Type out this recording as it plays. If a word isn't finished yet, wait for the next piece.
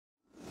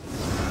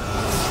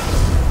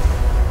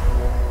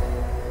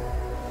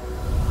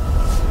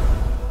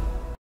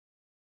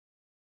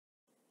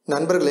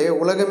நண்பர்களே,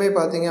 உலகமே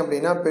பார்த்தீங்க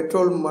அப்படின்னா,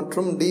 பெட்ரோல்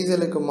மற்றும்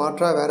டீசலுக்கு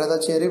மாற்றா வேற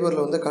ஏதாச்சும்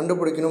எரிபொருள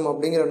கண்டுபிடிக்கணும்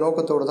அப்படிங்கிற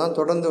நோக்கத்தோடு தான்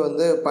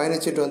தொடர்ந்து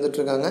பயணிச்சுட்டு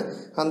வந்துட்டுருக்காங்க.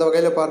 அந்த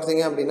வகையில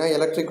பார்த்தீங்க அப்படின்னா,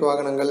 எலக்ட்ரிக்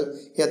வாகனங்கள்,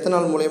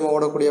 எத்தனால் மூலியமா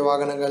ஓடக்கூடிய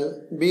வாகனங்கள்,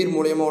 பீர்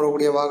மூலியமா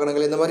ஓடக்கூடிய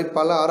வாகனங்கள், இந்த மாதிரி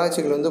பல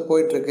ஆராய்ச்சிகள்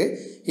போயிட்டுருக்கு.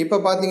 இப்போ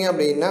பார்த்தீங்க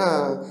அப்படின்னா,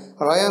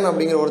 ரயான்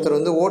அப்படிங்கிற ஒருத்தர்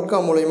வோட்கா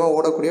மூலியமா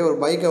ஓடக்கூடிய ஒரு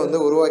பைக்கை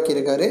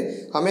உருவாக்கியிருக்காரு.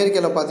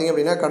 அமெரிக்காவில் பார்த்தீங்க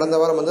அப்படின்னா, கடந்த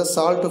வாரம்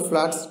சால்ட்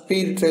ஃப்ளாட்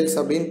ஸ்பீட் ட்ரெயில்ஸ்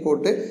அப்படின்னு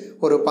போட்டு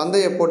ஒரு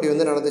பந்தய போட்டி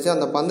நடந்துச்சு.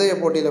 அந்த பந்தய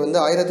போட்டியில்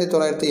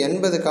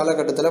 1980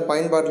 காலகட்டத்தில்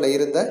பயன்பாட்டில்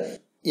இருந்த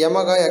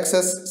Yamaha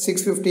XS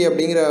 650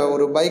 அப்படிங்கிற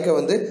ஒரு பைக்கை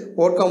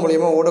வோட்கா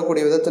மூலியமா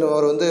ஓடக்கூடிய விதத்தில்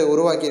அவர்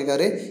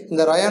உருவாக்கியிருக்காரு.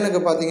 இந்த ரயானுக்கு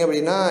பார்த்தீங்க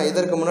அப்படின்னா,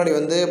 இதற்கு முன்னாடி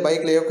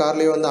பைக்லேயோ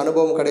கார்லேயோ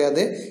அனுபவம்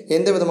கிடையாது.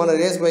 எந்த விதமான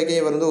ரேஸ்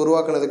பைக்கையும் இவர்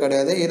உருவாக்குனது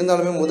கிடையாது.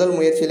 இருந்தாலுமே முதல்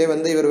முயற்சியிலே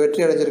இவர்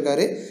வெற்றி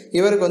அடைஞ்சிருக்காரு.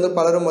 இவருக்கு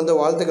பலரும்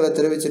வாழ்த்துக்களை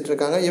தெரிவிச்சிட்டு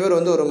இருக்காங்க. இவர்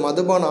ஒரு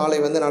மதுபான ஆலை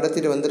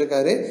நடத்திட்டு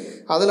வந்திருக்காரு.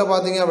 அதில்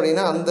பார்த்தீங்க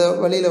அப்படின்னா, அந்த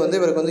வழியில்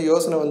இவருக்கு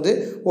யோசனை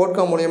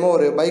வோட்கா மூலியமாக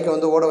ஒரு பைக்கை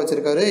ஓட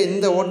வச்சிருக்காரு.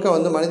 இந்த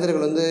வோட்கா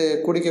மனிதர்கள்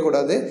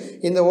குடிக்கக்கூடாது.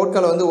 இந்த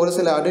வோட்காவில் ஒரு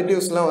சில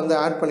அடிட்டிவ்ஸ்லாம்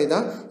ஆட் பண்ணி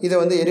தான்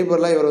இதை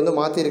எரிபொருளாக இவர்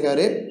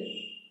மாற்றிருக்காரு.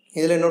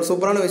 இதில் இன்னொரு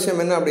சூப்பரான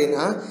விஷயம் என்ன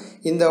அப்படின்னா,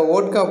 இந்த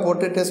வோட்கா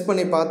போட்டு டெஸ்ட்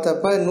பண்ணி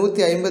பார்த்தப்ப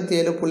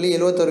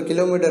 157.71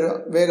 கிலோமீட்டர்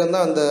வேகம்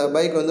தான் அந்த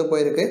பைக்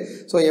போயிருக்கு.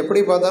 ஸோ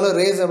எப்படி பார்த்தாலும்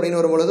ரேஸ் அப்படின்னு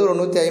வரும்பொழுது ஒரு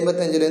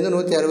 155லேருந்து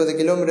 160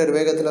 கிலோமீட்டர்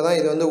வேகத்தில் தான்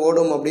இது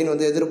ஓடும்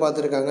அப்படின்னு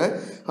எதிர்பார்த்துருக்காங்க.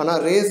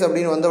 ஆனால் ரேஸ்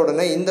அப்படின்னு வந்த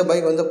உடனே இந்த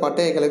பைக்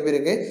பட்டையை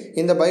கிளப்பியிருக்கு.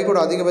 இந்த பைக்கோட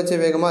அதிகபட்ச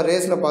வேகமாக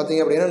ரேஸில்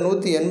பார்த்தீங்க அப்படின்னா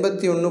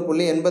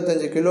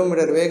 181.85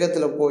 கிலோமீட்டர்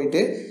வேகத்தில்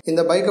போயிட்டு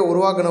இந்த பைக்கை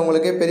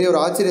உருவாக்குனவங்களுக்கே பெரிய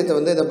ஒரு ஆச்சரியத்தை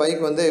இந்த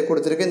பைக்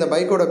கொடுத்துருக்கு. இந்த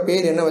பைக்கோட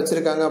பேர் என்ன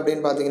வச்சுருக்காங்க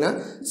அப்படின்னு பார்த்தீங்கன்னா,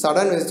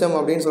 சடன் விஸ்டம்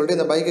அப்படின்னு சொல்லிட்டு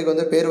இந்த பைக்குக்கு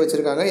பேர்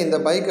வச்சிருக்காங்க. இந்த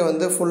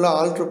பைக்கை ஃபுல்லாக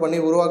ஆல்ட்ரு பண்ணி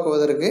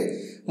உருவாக்குவதற்கு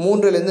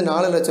 3லேருந்து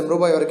 4 லட்சம்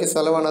ரூபாய் வரைக்கும்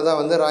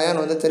செலவானதாக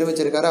ரயான்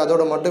தெரிவிச்சிருக்காரு.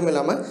 அதோடு மட்டும்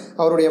இல்லாமல்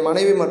அவருடைய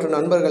மனைவி மற்றும்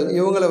நண்பர்கள்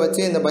இவங்களை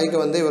வச்சு இந்த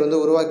பைக்கை இவர்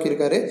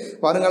உருவாக்கியிருக்காரு.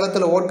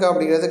 வருங்காலத்தில் வோட்கா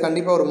அப்படிங்கிறது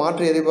கண்டிப்பாக ஒரு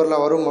மாற்று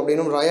எரிபொருளாக வரும்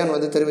அப்படின்னு ரயான்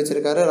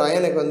தெரிவிச்சிருக்காரு.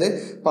 ரயானுக்கு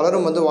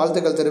பலரும்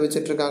வாழ்த்துக்கள்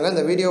தெரிவிச்சிட்டு இருக்காங்க.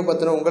 இந்த வீடியோ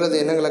பற்றின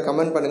உங்களது எண்ணங்களை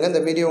கமெண்ட் பண்ணுங்கள்.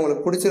 இந்த வீடியோ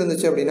உங்களுக்கு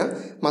பிடிச்சிருந்துச்சு அப்படின்னா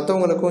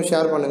மற்றவங்களுக்கும்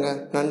ஷேர் பண்ணுங்கள்.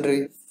 நன்றி.